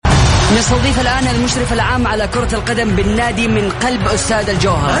نستضيف الآن المشرف العام على كرة القدم بالنادي من قلب أستاذ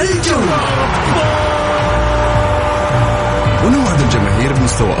الجوهر. الجولة. ونوعد الجماهير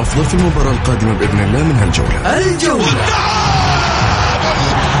بمستوى أفضل في المباراة القادمة بإذن الله من هالجولة. الجولة.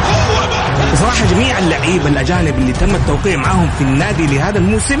 بصراحة جميع اللعيبة الأجانب اللي تم التوقيع معهم في النادي لهذا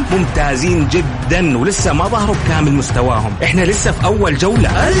الموسم ممتازين جدا ولسه ما ظهروا بكامل مستواهم. احنا لسه في أول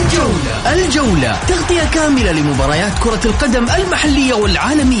جولة. الجولة تغطية كاملة لمباريات كرة القدم المحلية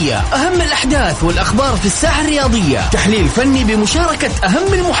والعالمية، أهم الأحداث والأخبار في الساحة الرياضية، تحليل فني بمشاركة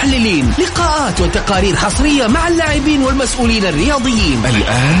أهم المحللين، لقاءات وتقارير حصرية مع اللاعبين والمسؤولين الرياضيين.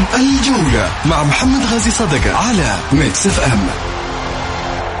 الآن الجولة مع محمد غازي صدقة على ميكس اف ام.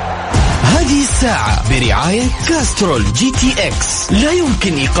 هذه الساعة برعاية كاسترول جي تي اكس. لا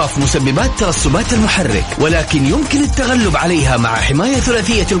يمكن إيقاف مسببات ترسبات المحرك، ولكن يمكن التغلب عليها مع حماية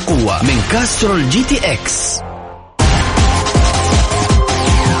ثلاثية القوة من كاسترول جي تي اكس.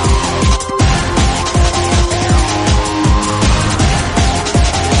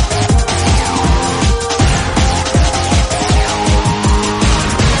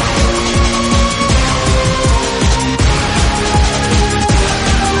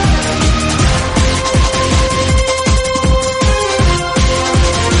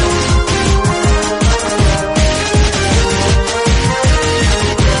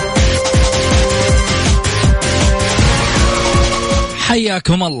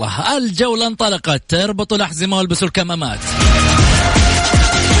 حياكم الله. الجولة انطلقت. اربطوا الأحزمة والبسوا الكمامات.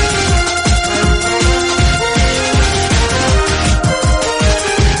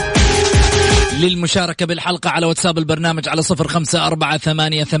 للمشاركة بالحلقة على واتساب البرنامج على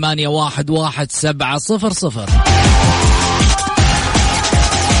 0548811700.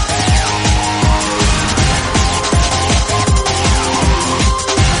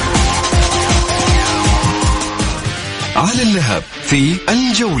 على اللهب في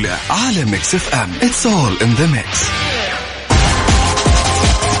الجولة على ميكس اف ام. It's all in the mix.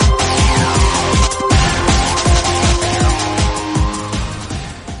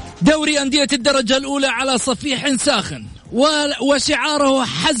 دوري أندية الدرجة الأولى على صفيح ساخن وشعاره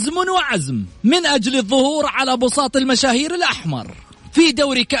حزم وعزم من أجل الظهور على بساط المشاهير الأحمر في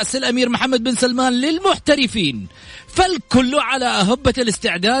دوري كأس الأمير محمد بن سلمان للمحترفين. فالكل على أهبة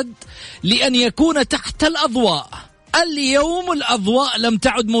الاستعداد لأن يكون تحت الأضواء. اليوم الأضواء لم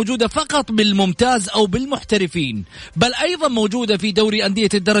تعد موجودة فقط بالممتاز أو بالمحترفين، بل أيضا موجودة في دوري أندية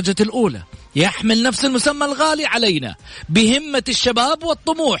الدرجة الأولى، يحمل نفس المسمى الغالي علينا بهمة الشباب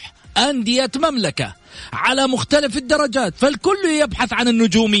والطموح، أندية مملكة على مختلف الدرجات. فالكل يبحث عن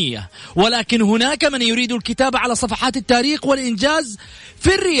النجومية، ولكن هناك من يريد الكتابة على صفحات التاريخ والإنجاز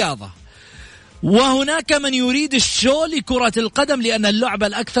في الرياضة، وهناك من يريد الشو لكرة القدم لأن اللعبة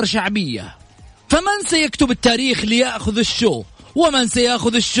الأكثر شعبية. فمن سيكتب التاريخ ليأخذ الشو، ومن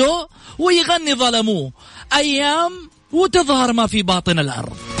سيأخذ الشو ويغني ظلموه؟ أيام وتظهر ما في باطن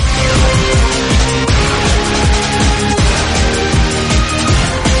الأرض.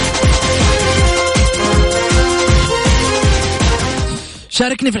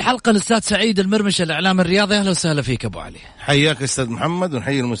 شاركني في الحلقة الأستاذ سعيد المرمش الإعلام الرياضي. أهلا وسهلا فيك أبو علي. حياك أستاذ محمد،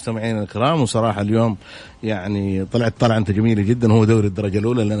 ونحيي المستمعين الكرام. وصراحة اليوم يعني طلعت أنت جميلة جدا. هو دوري الدرجة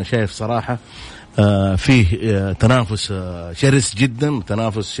الأولى اللي أنا شايف صراحة فيه تنافس شرس جدا،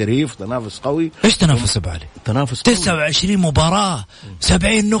 تنافس شريف، تنافس قوي. إيش تنافس أبو علي؟ تنافس قوي. 29 مباراة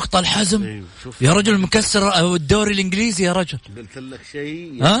 70 نقطة الحزم. أيوه يا رجل مكسر الدوري الإنجليزي يا رجل. قلت لك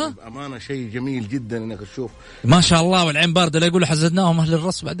شيء يعني بأمانة شيء جميل جدا إنك تشوف ما شاء الله والعين باردة. لا يقولوا حزدناهم أهل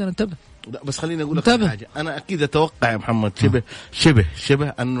الرص بعدين انتبه. لا بس خليني أقول لك حاجة. أنا أكيد أتوقع يا محمد شبه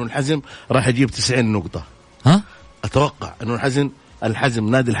أنه الحزم راح يجيب 90 نقطة. أتوقع أنه الحزم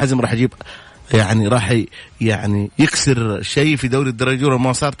نادي الحزم راح يجيب راح يكسر شيء في دوري الدرجة الأولى.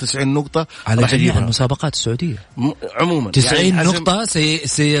 ما صار 90 نقطة على جميع المسابقات السعودية عموما. 90 نقطة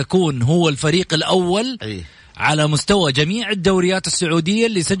سيكون هو الفريق الأول على مستوى جميع الدوريات السعودية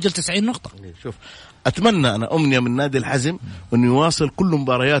اللي سجل 90 نقطة. شوف، أتمنى أنا أمنية من نادي الحزم أنه يواصل كل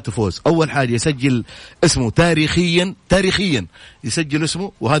مبارياته فوز. أول حاجة يسجل اسمه تاريخيا يسجل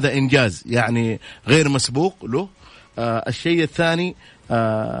اسمه، وهذا إنجاز يعني غير مسبوق له. الشيء الثاني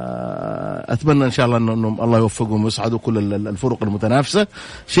أتمنى إن شاء الله أنه الله يوفقهم ويصعدوا كل الفرق المتنافسة.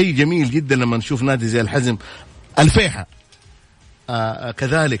 شيء جميل جدا لما نشوف نادي زي الحزم. الفيحة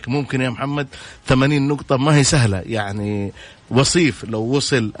كذلك ممكن يا محمد 80 نقطة ما هي سهلة يعني. وصيف لو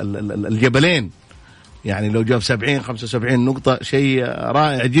وصل الجبلين يعني لو جاب 70-75 نقطة شيء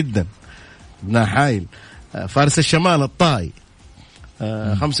رائع جدا. ابن حايل فارس الشمال الطائي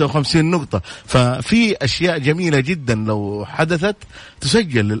 55 نقطة. ففي أشياء جميلة جدا لو حدثت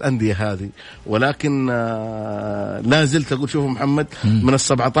تسجل للأندية هذه، ولكن لا زلت أقول شوفوا محمد من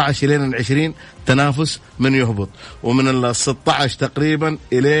 17 إلى 20 تنافس من يهبط، ومن 16 تقريبا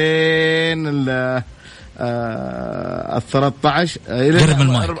إلين ال 13 إلى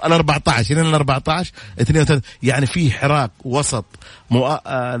ال 14 إلى ال 14 32، يعني في حراك وسط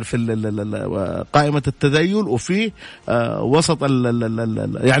في قائمة التذيل، وفي وسط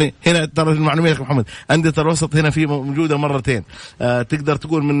يعني هنا ترى المعلومات يا محمد أندية الوسط هنا في موجودة مرتين، تقدر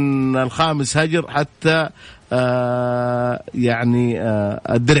تقول من الخامس هجر حتى يعني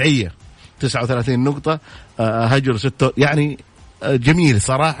الدرعية 39 نقطة، هجر 6، يعني جميل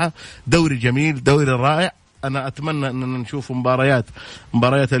صراحة، دوري جميل، دوري رائع. أنا أتمنى أن نشوف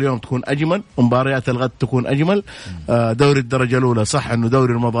مباريات اليوم تكون أجمل، ومباريات الغد تكون أجمل. دوري الدرجة الأولى صح أنه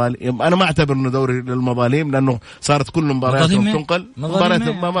دوري المظالم، أنا ما أعتبر أنه دوري المظالم لأنه صارت كل مبارياتهم تنقل، مباريات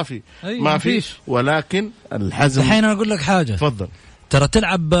ما في، ولكن الحزم. الحين أقول لك حاجة، تفضل. ترى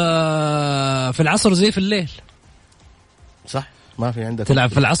تلعب في العصر زي في الليل، صح، ما في عندك تلعب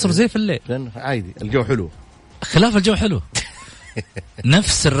في العصر زي في الليل، عادي، الجو حلو، خلاف الجو حلو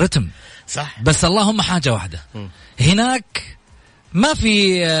نفس الرتم صح. بس اللهم حاجة واحدة، هناك ما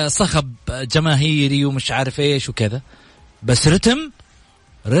في صخب جماهيري ومش عارف ايش وكذا، بس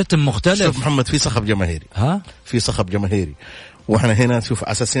رتم مختلف. شوف محمد، في صخب جماهيري، في صخب جماهيري، واحنا هنا شوف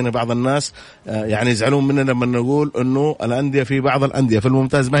اساسيا بعض الناس يعني يزعلون مننا لما نقول انه الانديه، في بعض الانديه في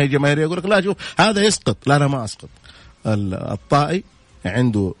الممتاز ما هي جماهيريه، يقول لك لا شوف هذا يسقط، لا انا ما اسقط. الطائي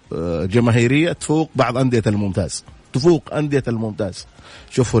عنده جماهيرية تفوق بعض أندية الممتاز، تفوق أندية الممتاز،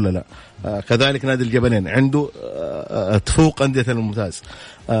 شوفوا ولا لا. كذلك نادي الجبلين عنده تفوق أندية الممتاز.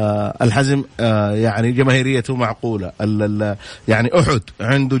 الحزم يعني جماهيريته معقولة. يعني أحد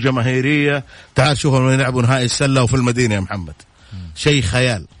عنده جماهيرية، تعال شوفوا لما يلعبوا نهائي السلة وفي المدينة يا محمد، شيء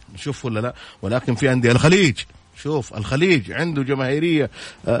خيال، شوف ولا لا. ولكن في أندية الخليج، شوف الخليج عنده جماهيرية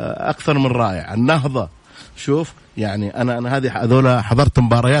أكثر من رائع. النهضة شوف، يعني أنا هذول حضرت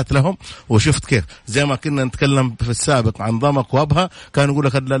مباريات لهم وشفت كيف، زي ما كنا نتكلم في السابق عن ضمك وأبها، كانوا يقول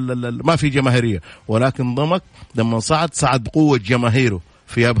لك ما في جماهيرية، ولكن ضمك لما صعد بقوة جماهيره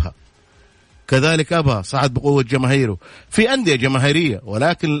في أبها، كذلك أبها صعد بقوة جماهيره. في أندية جماهيرية،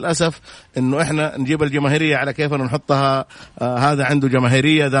 ولكن للأسف إنه إحنا نجيب الجماهيرية على كيفنا نحطها، هذا عنده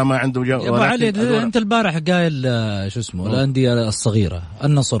جماهيرية، ذا ما عنده يا أبو علي، أنت البارح قايل شو اسمه الأندية الصغيرة،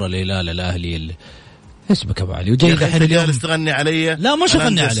 النصر، الهلال، الأهلي، اسمك ابو علي، وجاي الحين اليوم استغني علي. لا مش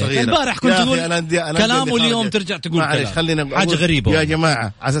اغني عليك، البارح كنت تقول كلام واليوم ترجع تقول معلش، خلينا حاجه غريبه يا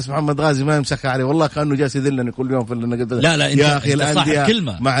جماعه، على اساس محمد غازي ما يمسك علي، والله كانه جالس يذلني كل يوم في لا يا اخي انت صاحب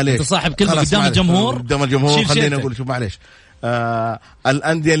كلمه، معلش انت صاحب كلمه قدام الجمهور، خلينا نقول شو معلش،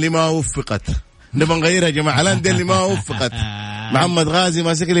 الانديه اللي ما وفقت نبغى نغيرها يا جماعه. الانديه اللي ما وفقت، محمد غازي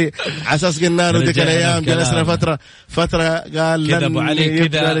ماسك لي على اساس قلنا له ذيك الايام جلسنا فتره قال لن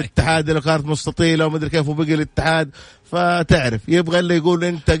يبقى الاتحاد له كانت مستطيله وما ادري كيف، وبقي الاتحاد، فتعرف يبغى اللي يقول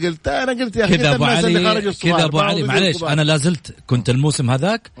انت قلت، انا قلت يا اخي كذا ابو علي، كذا ابو علي، معليش انا لازلت كنت الموسم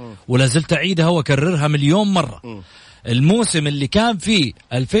هذاك ولازلت اعيدها واكررها مليون مره. الموسم اللي كان فيه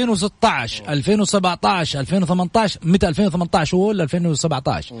 2016 2017 2018، متى 2018 هو ولا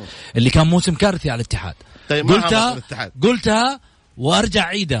 2017 اللي كان موسم كارثي على الاتحاد، قلتها وارجع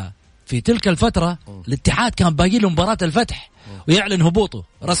عيدها. في تلك الفترة الاتحاد كان باقي له مباراة الفتح ويعلن هبوطه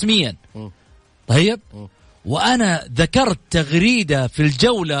رسميا. طيب، وانا ذكرت تغريدة في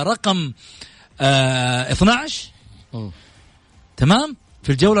الجولة رقم 12، تمام، في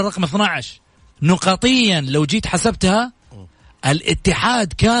الجولة رقم 12 نقطيا لو جيت حسبتها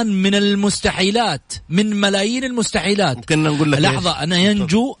الاتحاد كان من المستحيلات، من ملايين المستحيلات، كنا نقول لك لحظة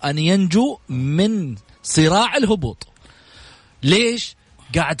أن ينجو من صراع الهبوط. ليش؟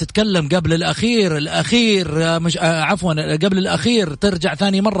 قاعد تتكلم قبل الأخير مش عفوا قبل الأخير ترجع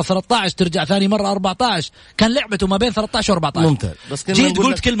ثاني مرة 13، ترجع ثاني مرة 14، كان لعبته ما بين 13 و14. ممتاز. بس جيت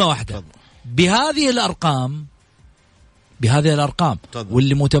قلت كلمة واحدة، بهذه الأرقام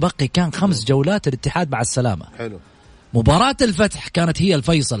واللي متبقي كان 5 جولات، الاتحاد مع السلامة. حلو. مباراة الفتح كانت هي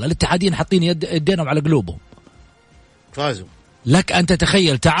الفيصل، الاتحادين حاطين يدينهم على قلوبهم، فازوا. لك أن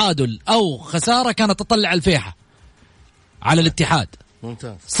تتخيل تعادل أو خسارة كانت تطلع الفيحة على الاتحاد.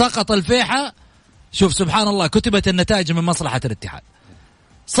 ممتاز. سقط الفيحة، شوف سبحان الله، كتبت النتائج من مصلحة الاتحاد،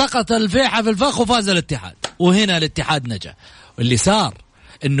 سقط الفيحة في الفخ وفاز الاتحاد، وهنا الاتحاد نجا. واللي صار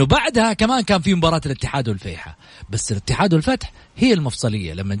انه بعدها كمان كان في مباراة الاتحاد والفيحة، بس الاتحاد والفتح هي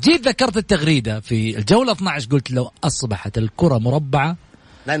المفصلية. لما جيت ذكرت التغريدة في الجولة 12 قلت لو اصبحت الكرة مربعة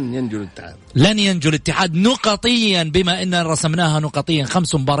لن ينجو الاتحاد، لن ينجو الاتحاد نقطيا، بما ان رسمناها نقطيا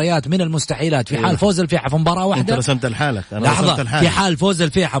 5 مباريات من المستحيلات في حال فوز الفيحة في مباراة واحدة. انت رسمت لحالك، انا لحظة، رسمت لحالي. في حال فوز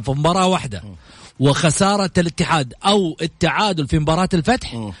الفيحة في مباراة واحدة وخسارة الاتحاد او التعادل في مباراة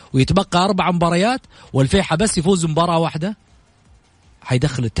الفتح ويتبقى 4 مباريات والفيحة بس يفوز مباراة واحدة،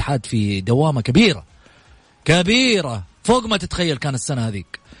 حيدخل الاتحاد في دوامة كبيرة كبيرة فوق ما تتخيل. كان السنة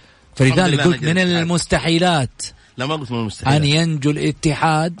هذيك، فلذلك قلت من المستحيلات، لا ما قلت من المستحيلات، أن ينجو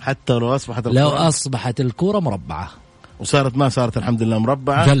الاتحاد حتى لو أصبحت الكرة مربعة، وصارت ما صارت الحمد لله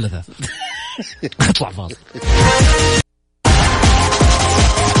مربعة جلثة. اطلع فاضل.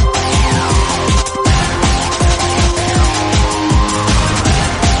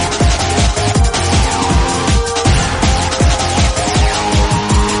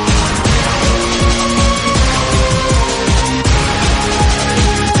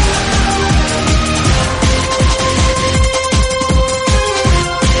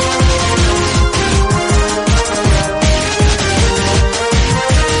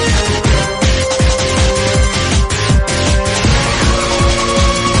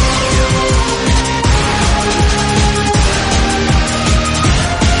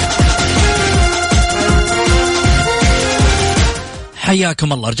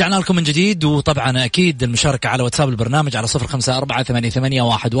 حياكم الله، رجعنا لكم من جديد. وطبعا أكيد المشاركة على واتساب البرنامج على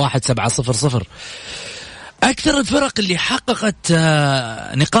 0548811700. أكثر الفرق اللي حققت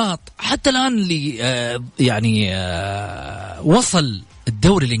نقاط حتى الآن اللي يعني وصل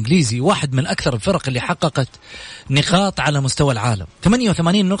الدوري الإنجليزي، واحد من أكثر الفرق اللي حققت نقاط على مستوى العالم،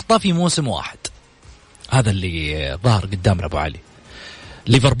 88 نقطة في موسم واحد. هذا اللي ظهر قدامنا أبو علي،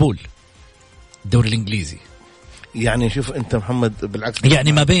 ليفربول الدوري الإنجليزي. يعني شوف انت محمد، بالعكس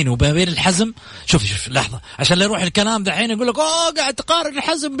يعني ما بينه وما بين الحزم، شوف لحظة عشان لا يروح الكلام دحين يقول لك قاعد تقارن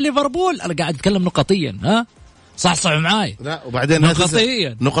الحزم بليفربول. انا قاعد اتكلم نقطيا، ها صح معاي. لا وبعدين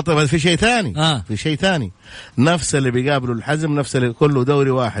نقطيا نقطة في شيء ثاني في شيء ثاني، نفس اللي بيقابلوا الحزم نفس اللي كله دوري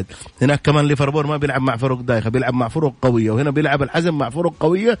واحد. هناك كمان ليفربول ما بيلعب مع فرق دايخة، بيلعب مع فرق قوية، وهنا بيلعب الحزم مع فرق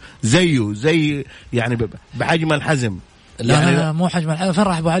قوية زي يعني بحجم الحزم. لا يعني لا مو حجم الحزم. فين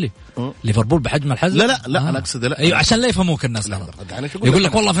راح ابو علي؟ ليفربول بحجم الحزم؟ لا انا اقصد لا، ايوه عشان لا يفهموك الناس. لا يقول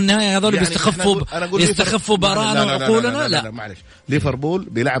لك والله في النهايه هذول يعني بيستخفوا برانا وعقولنا. لا معلش، ليفربول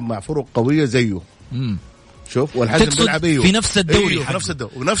بيلعب مع فرق قويه زيه. شوف، والحزم بيلعب في نفس الدوري،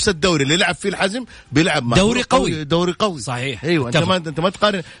 ونفس الدوري اللي لعب فيه الحزم بيلعب مع دوري قوي. صحيح. ايوه انت ما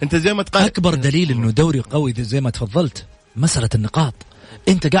تقارن، انت زي ما تقارن. اكبر دليل انه دوري قوي زي ما تفضلت مساله النقاط.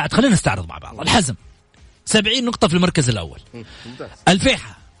 انت قاعد، خلينا نستعرض مع بعض. الحزم 70 نقطة في المركز الأول،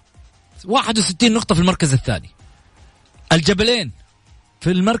 الفيحة 61 نقطة في المركز الثاني، الجبلين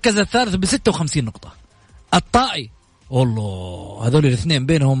في المركز الثالث ب56 نقطة، الطائي والله هذول الاثنين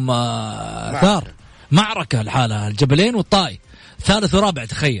بينهم ثار معركة الحالة، الجبلين والطائي ثالث ورابع.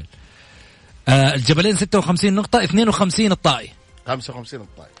 تخيل الجبلين 56 نقطة، 52 الطائي، 55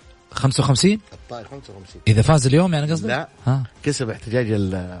 الطائي 55 الطائي 55 إذا فاز اليوم يعني قصدي. لا كسب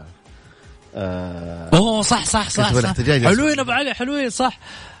احتجاج صح حلوين ابو علي، حلوين صح.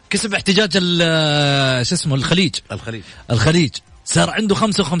 كسب احتجاج شو اسمه الخليج صار عنده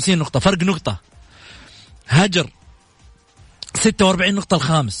 55 نقطة، فرق نقطة. هجر 46 نقطة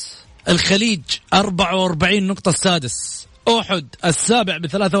الخامس، الخليج 44 نقطة السادس، أحد السابع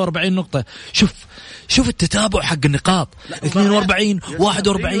ب43 نقطة. شوف التتابع حق النقاط، 42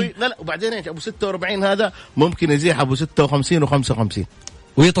 41. لا وبعدين ايش ابو 46 هذا ممكن يزيح ابو 56 و55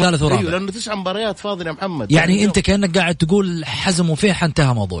 ويطلع ثالث ورابع. ايوه لانه 9 مباريات فاضل يا محمد. يعني انت كأنك قاعد تقول حزم وفيحة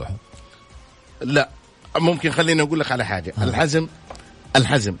انتهى موضوعه. لا ممكن خلينا نقول لك على حاجة.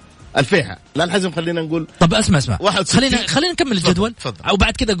 الحزم الفيحة، لا الحزم خلينا نقول. طب اسمع خلينا نكمل الجدول فضل.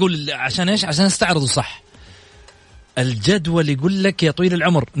 وبعد كده اقول عشان ايش، عشان استعرضه صح. الجدول يقول لك يا طويل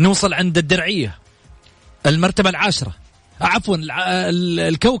العمر نوصل عند الدرعية المرتبة 10، عفوا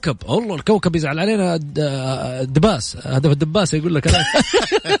الكوكب. والله الكوكب يزعل علينا. الدباس، هدف الدباسة يقول لك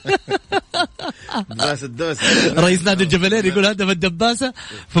دباس الدوس. رئيس نادي الجبلين يقول هدف الدباسة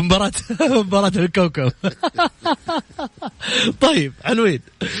في مباراة الكوكب. طيب حلوين.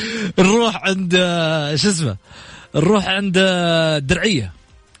 نروح عند نروح عند الدرعية.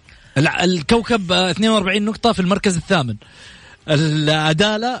 الكوكب 42 نقطة في المركز الثامن،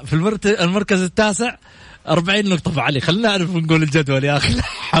 العدالة في المركز التاسع 40 نقطة. فعلي خلنا نعرف نقول الجدول يا أخي، لا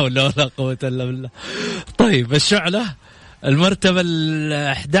حول ولا قوة إلا بالله. طيب الشعلة المرتبة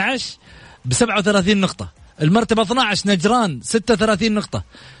 11 ب37 نقطة، المرتبة 12 نجران 36 نقطة،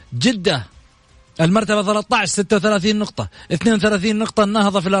 جدة المرتبة 13 36 نقطة، 32 نقطة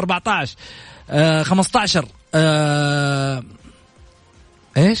النهضة في 14، 15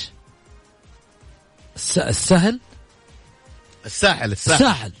 ايش السهل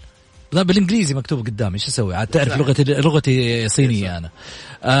الساحل. لا بالانجليزي مكتوب قدامي، ايش اسوي عاد؟ تعرف لغتي صينيه انا.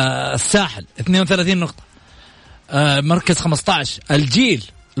 الساحل 32 نقطه. مركز 15 الجيل،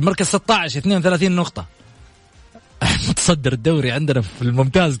 المركز 16 32 نقطه. متصدر الدوري عندنا في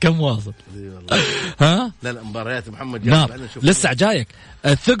الممتاز كم واصل؟ ها لا مباريات محمد نعم لسه جايك.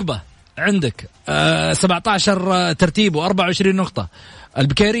 الثقبه عندك 17 ترتيبه 24 نقطه.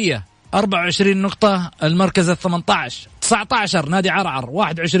 البكيريه 24 نقطة. المركز 18 19 نادي عرعر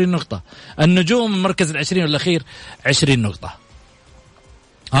 21 نقطة. النجوم المركز 20 والأخير 20 نقطة.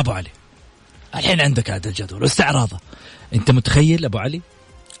 أبو علي الحين عندك هذا الجدول واستعراضه، أنت متخيل أبو علي؟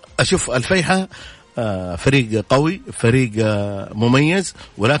 أشوف الفيحة فريق قوي، فريق مميز،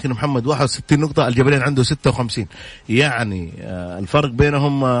 ولكن محمد 61 نقطة، الجبلين عنده 56، يعني الفرق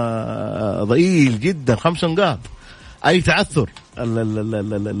بينهم ضئيل جدا، 5 نقاط. أي تعثر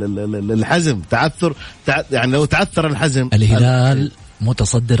الحزم تعثر يعني لو تعثر الحزم. الهلال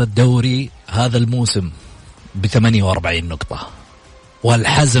متصدر الدوري هذا الموسم ب48 نقطة،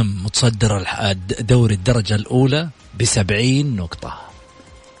 والحزم متصدر دوري الدرجة الأولى ب70 نقطة.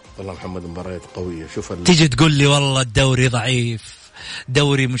 والله محمد مباريات قوية. شوف تيجي تقول لي والله الدوري ضعيف،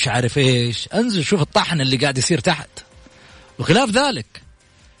 دوري مش عارف ايش، انزل شوف الطحن اللي قاعد يصير تحت. وخلاف ذلك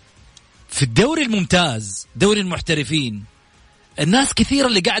في الدوري الممتاز دوري المحترفين، الناس كثيرة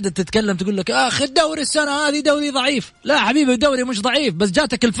اللي قاعدة تتكلم تقول لك الدوري السنة هذه دوري ضعيف. لا حبيبي الدوري مش ضعيف، بس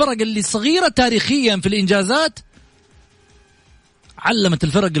جاتك الفرق اللي صغيرة تاريخيا في الإنجازات علمت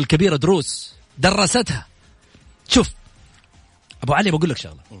الفرق الكبيرة دروس درستها. شوف أبو علي بقول لك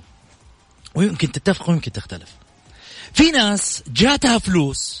شغلة ويمكن تتفق ويمكن تختلف. في ناس جاتها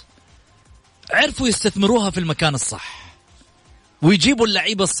فلوس عرفوا يستثمروها في المكان الصح ويجيبوا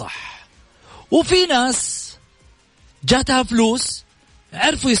اللعيبة الصح، وفي ناس جاتها فلوس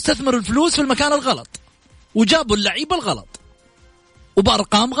عرفوا يستثمروا الفلوس في المكان الغلط وجابوا اللعيبة الغلط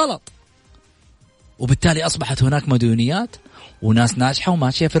وبأرقام غلط، وبالتالي أصبحت هناك مديونيات وناس ناجحة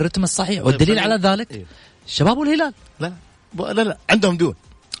وماشية في الرتم الصحيح. والدليل على ذلك الشباب والهلال. لا عندهم ديون.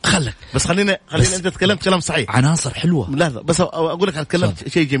 بس خلينا انت تكلمت كلام صحيح، عناصر حلوة. لا بس اقول لك اتكلم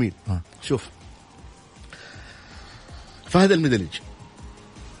شيء جميل. شوف فهد المدلج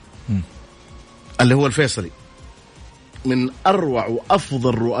اللي هو الفيصلي من أروع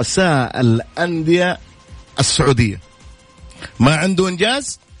وأفضل رؤساء الأندية السعودية، ما عنده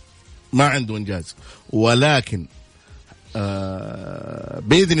إنجاز، ولكن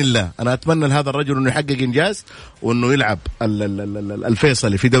بإذن الله أنا أتمنى لهذا الرجل أنه يحقق إنجاز وأنه يلعب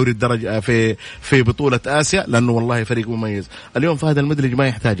الفيصلي في دوري الدرجة في بطولة آسيا، لأنه والله فريق مميز. اليوم فهد المدلج ما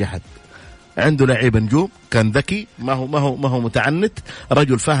يحتاج أحد، عنده لاعب نجوم، كان ذكي، ما هو متعنت،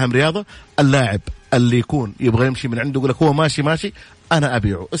 رجل فاهم رياضة. اللاعب اللي يكون يبغى يمشي من عنده يقول لك هو ماشي أنا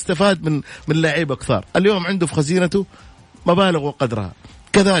أبيعه. استفاد من لاعب كثار، اليوم عنده في خزينته مبالغ وقدرها.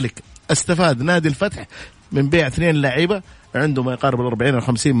 كذلك استفاد نادي الفتح من بيع 2 لاعيبة عنده ما يقارب 40 أو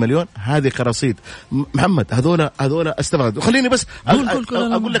 50 مليون. هذه كرصيد محمد، هذولا استفادوا. خليني بس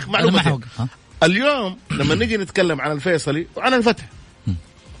أقول لك معلومة. اليوم لما نيجي نتكلم عن الفيصلي وعن الفتح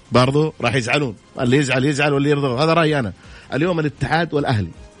برضو راح يزعلون، اللي يزعل واللي يرضى، هذا رأيي أنا. اليوم الاتحاد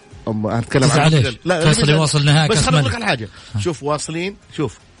والأهلي هنتكلم عن الفيصلي واصل نهائي بس كاس خليني ملك. أقول لك حاجة. شوف واصلين،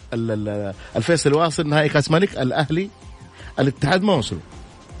 شوف الفيصلي واصل نهائي كاس ملك، الأهلي الاتحاد ما وصلوا.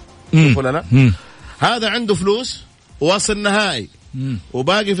 شوف ولا لا؟ هذا عنده فلوس واصل نهائي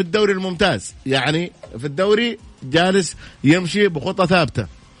وباقي في الدوري الممتاز، يعني في الدوري جالس يمشي بخطة ثابتة.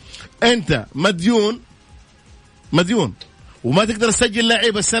 أنت مديون وما تقدر تسجل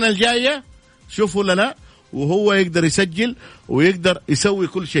لاعب السنة الجاية، شوف ولا لا؟ وهو يقدر يسجل ويقدر يسوي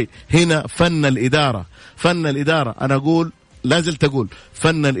كل شيء. هنا فن الإدارة أنا أقول لازلت أقول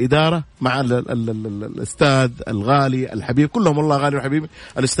فن الإدارة مع الأستاذ الغالي الحبيب، كلهم والله غالي وحبيبي،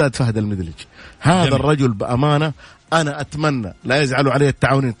 الأستاذ فهد المدلج. هذا جميل. الرجل بأمانة أنا أتمنى لا يزعلوا عليه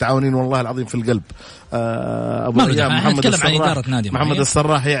التعاونين والله العظيم في القلب. أبو ريان محمد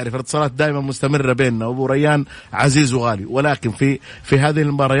الصراح يعرف الاتصالات دائما مستمرة بيننا، وأبو ريان عزيز وغالي، ولكن في هذه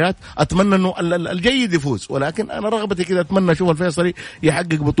المباريات أتمنى أنه الجيد يفوز، ولكن أنا رغبتي كذا أتمنى أشوف الفيصلي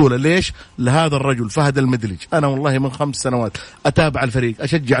يحقق بطولة. ليش؟ لهذا الرجل فهد المدلج. أنا والله من 5 سنوات أتابع الفريق،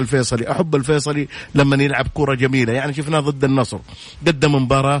 أشجع الفيصلي، أحب الفيصلي لما يلعب كرة جميلة. يعني شفناه ضد النصر قدم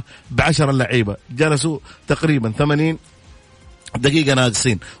مباراة ب10 لعيبة جلسوا تقريبا 80 دقيقة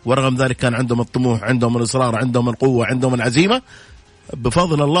ناقصين، ورغم ذلك كان عندهم الطموح، عندهم الإصرار، عندهم القوة، عندهم العزيمة،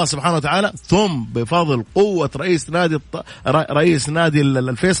 بفضل الله سبحانه وتعالى، ثم بفضل قوة رئيس نادي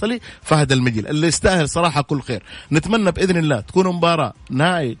الفيصلي فهد المجيل اللي يستاهل صراحة كل خير. نتمنى بإذن الله تكون مباراة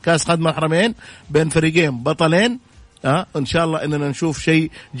نهائي كاس خادم الحرمين بين فريقين بطلين، إن شاء الله إننا نشوف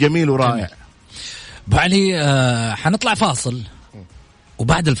شيء جميل ورائع. أبو علي حنطلع فاصل،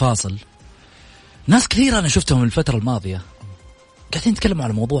 وبعد الفاصل ناس كثير أنا شفتهم الفترة الماضية قاعدين يتكلموا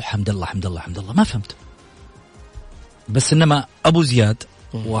على موضوع حمد الله حمد الله حمد الله، ما فهمت. بس إنما أبو زياد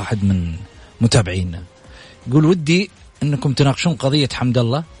واحد من متابعينا يقول ودي أنكم تناقشون قضية حمد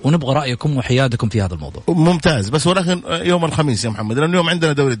الله ونبغى رأيكم وحيادكم في هذا الموضوع. ممتاز، بس ولكن يوم الخميس يا محمد، لأن اليوم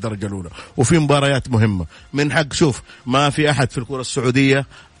عندنا دوري الدرجة الأولى وفي مباريات مهمة من حق. شوف، ما في أحد في الكرة السعودية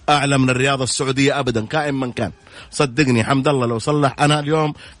أعلى من الرياضة السعودية أبدا، كائن من كان. صدقني حمد الله لو صلح، أنا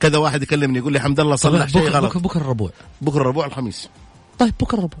اليوم كذا واحد يكلمني يقول لي حمد الله صلح شيء غلط. بكرة الربوع، بكرة الربوع الخميس. طيب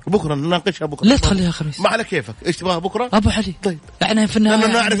بكرة الربوع، بكرة نناقشها بكرة. لا تخليها خميس، ما على كيفك. إيش تبغى بكرة أبو علي؟ طيب احنا في النهاية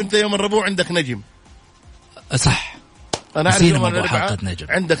أنا نعرف أنت يوم الربوع عندك نجم. صح، أنا أعرف يوم الربوع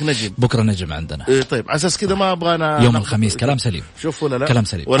عندك نجم، بكرة نجم عندنا. إيه طيب، على أساس كذا ما أبغانا يوم الخميس. كلام سليم، شوف ولا لا؟ كلام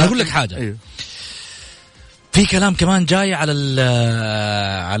سليم. أقول لك حاجة. أيوه. في كلام كمان جاي على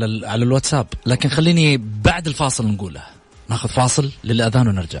على الواتساب، لكن خليني بعد الفاصل نقوله. ناخذ فاصل للأذان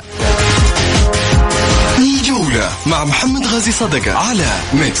ونرجع. الجولة مع محمد غازي صدقة على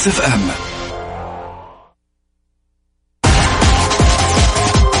ميكس اف ام.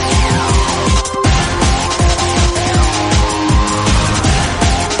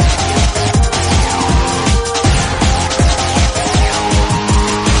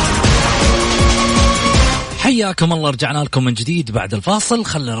 حياكم الله، رجعنا لكم من جديد بعد الفاصل.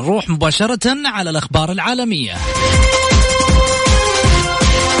 خلينا نروح مباشرة على الأخبار العالمية.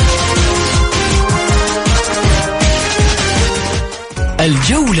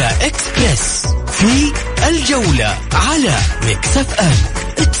 الجولة إكسبرس في الجولة على ميكس اف ام.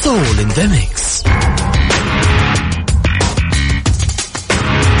 It's all in the mix.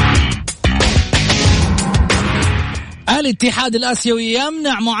 الاتحاد الآسيوي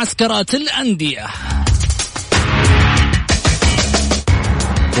يمنع معسكرات الأندية.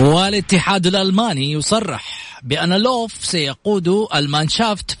 والاتحاد الألماني يصرح بأن لوف سيقود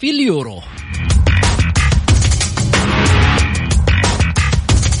المانشافت في اليورو.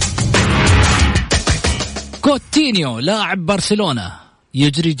 كوتينيو لاعب برشلونة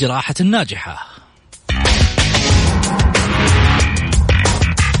يجري جراحة ناجحة.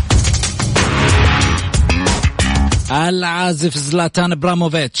 العازف زلاتان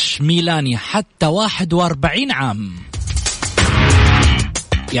إبراهيموفيتش ميلاني حتى 41 عام،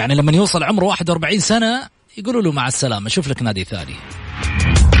 يعني لما يوصل عمره 41 سنة يقولوا له مع السلامة، شوف لك نادي ثاني.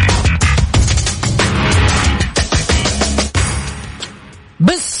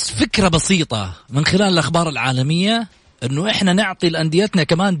 بس فكرة بسيطة من خلال الأخبار العالمية أنه إحنا نعطي لأنديتنا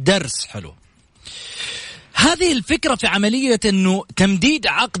كمان درس حلو. هذه الفكرة في عملية أنه تمديد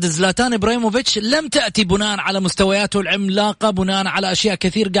عقد زلاتان إبراهيموفيتش لم تأتي بناء على مستوياته العملاقة، بناء على أشياء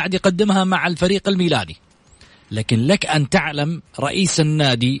كثير قاعد يقدمها مع الفريق الميلاني، لكن لك أن تعلم رئيس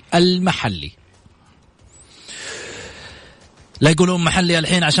النادي المحلي، لا يقولون محلي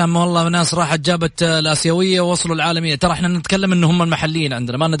الحين عشان والله ناس راحت جابت الآسيوية ووصلوا العالمية. ترى احنا نتكلم إنه هم المحليين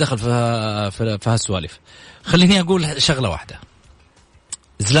عندنا، ما ندخل في هالسوالف. خليني أقول شغلة واحدة،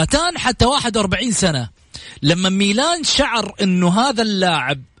 زلاتان حتى 41 سنة لما ميلان شعر إنه هذا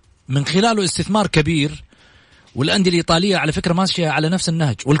اللاعب من خلاله استثمار كبير، والأندية الإيطالية على فكرة ماشية على نفس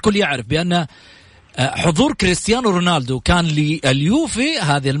النهج، والكل يعرف بأن حضور كريستيانو رونالدو كان لليوفي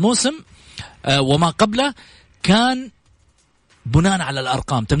هذا الموسم وما قبله كان بناء على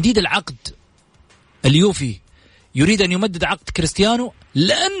الأرقام. تمديد العقد، اليوفي يريد أن يمدد عقد كريستيانو،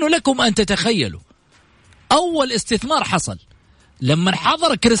 لأنه لكم أن تتخيلوا أول استثمار حصل لما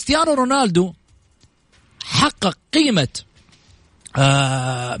حضر كريستيانو رونالدو حقق قيمة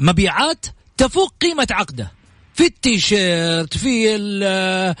مبيعات تفوق قيمة عقده في التيشيرت، في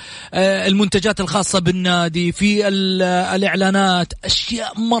المنتجات الخاصة بالنادي، في الإعلانات،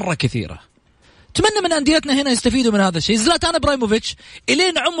 أشياء مرة كثيرة. أتمنى من أنديتنا هنا يستفيدوا من هذا الشيء. زلاتان إبراهيموفيتش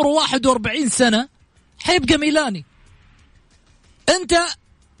إلين عمره 41 سنة حيبقى ميلاني. أنت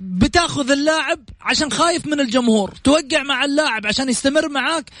بتاخذ اللاعب عشان خايف من الجمهور، توقع مع اللاعب عشان يستمر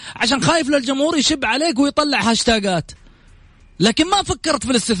معاك عشان خايف للجمهور يشب عليك ويطلع هاشتاجات، لكن ما فكرت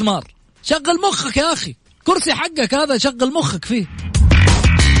في الاستثمار. شغل مخك يا أخي، كرسي حقك هذا شغل مخك فيه.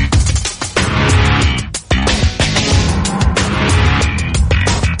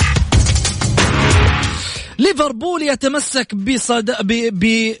 ليفربول يتمسك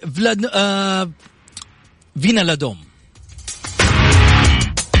فينالدوم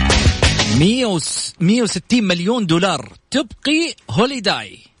 160 مليون دولار تبقي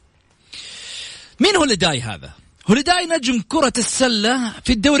هوليداي. مين هوليداي هذا؟ هوليداي نجم كرة السلة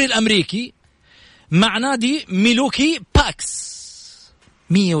في الدوري الأمريكي مع نادي ميلوكي باكس.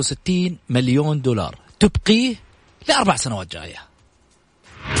 160 مليون دولار تبقيه ل4 سنوات جاية.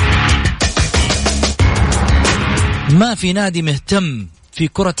 ما في نادي مهتم في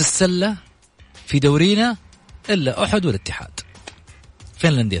كرة السلة في دورينا إلا أحد والاتحاد.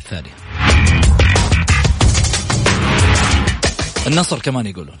 فين الأندية الثانية؟ النصر كمان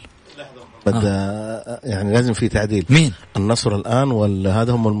يقولون يعني لازم في تعديل. مين؟ النصر الآن ولا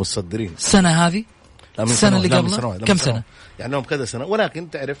هذا هم المتصدرين السنة هذه؟ السنة اللي قبلها كم سنة؟ يعني لهم كذا سنة، ولكن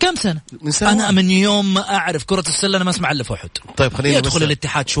تعرف كم سنة؟ من سنة أنا من يوم ما أعرف كرة السلة أنا ما أسمع إلا فحد. طيب خلينا يدخل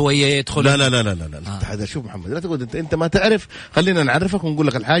الاتحاد شوية يدخل. لا الاتحاد. شوف محمد، لا تقول أنت ما تعرف، خلينا نعرفك ونقول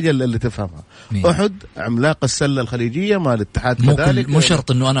لك الحاجة اللي تفهمها. أحد عملاق السلة الخليجية مع الاتحاد كذلك. مو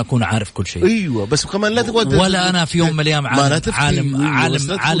شرط إنه أنا أكون عارف كل شيء. أيوة بس كمان لا تقول ولا أنا في يوم من الأيام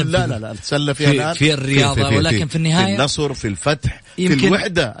عالم لا السلة فيها في الرياضة، ولكن في النهاية في النصر، في الفتح، في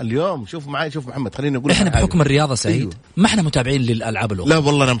الوحدة. اليوم شوف معي، شوف محمد، خلينا نقول إحنا بحكم الرياضة سعيد ما إحنا متابعين للألعاب الأخرى. لا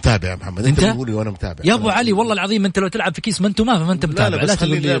والله أنا متابع يا محمد. أنت بتقولي وأنا متابع يا أبو علي. والله العظيم أنت لو تلعب في كيس ما أنت متابع.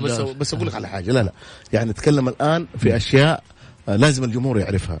 لا بس أقول لك على حاجة. لا يعني نتكلم الآن في أشياء لازم الجمهور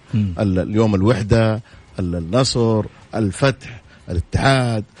يعرفها. اليوم الوحدة، النصر، الفتح،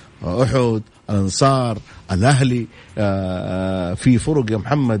 الاتحاد، أحد، الأنصار، الأهلي. في فرق يا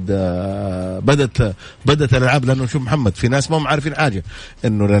محمد بدت الألعاب. لأنه شوف محمد، في ناس ما عارفين حاجة،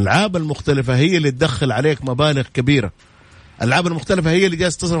 إنه الألعاب المختلفة هي اللي تدخل عليك مبالغ كبيرة. الألعاب المختلفة هي اللي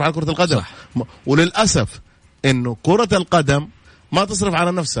جالسة تصرف على كرة القدم. صح. وللأسف إنه كرة القدم ما تصرف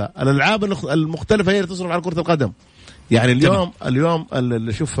على نفسها، الألعاب المختلفة هي اللي تصرف على كرة القدم. يعني اليوم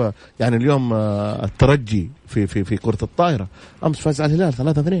اللي شوف، يعني اليوم الترجي في كرة الطائرة أمس فاز على الهلال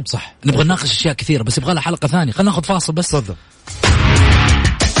 3-2. صح. نبغى نناقش أشياء كثيرة بس يبغى لها حلقة ثانية. خلينا ناخذ فاصل بس. تفضل.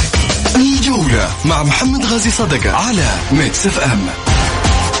 الجولة مع محمد غازي صدقة على ميكس اف ام.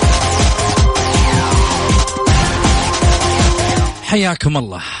 حياكم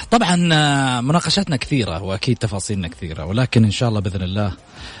الله. طبعا مناقشاتنا كثيرة وأكيد تفاصيلنا كثيرة، ولكن إن شاء الله بإذن الله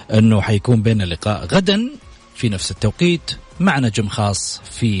أنه حيكون بيننا لقاء غدا في نفس التوقيت مع نجم خاص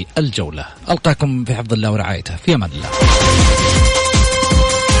في الجولة. ألقاكم في حفظ الله ورعايته. في أمان الله.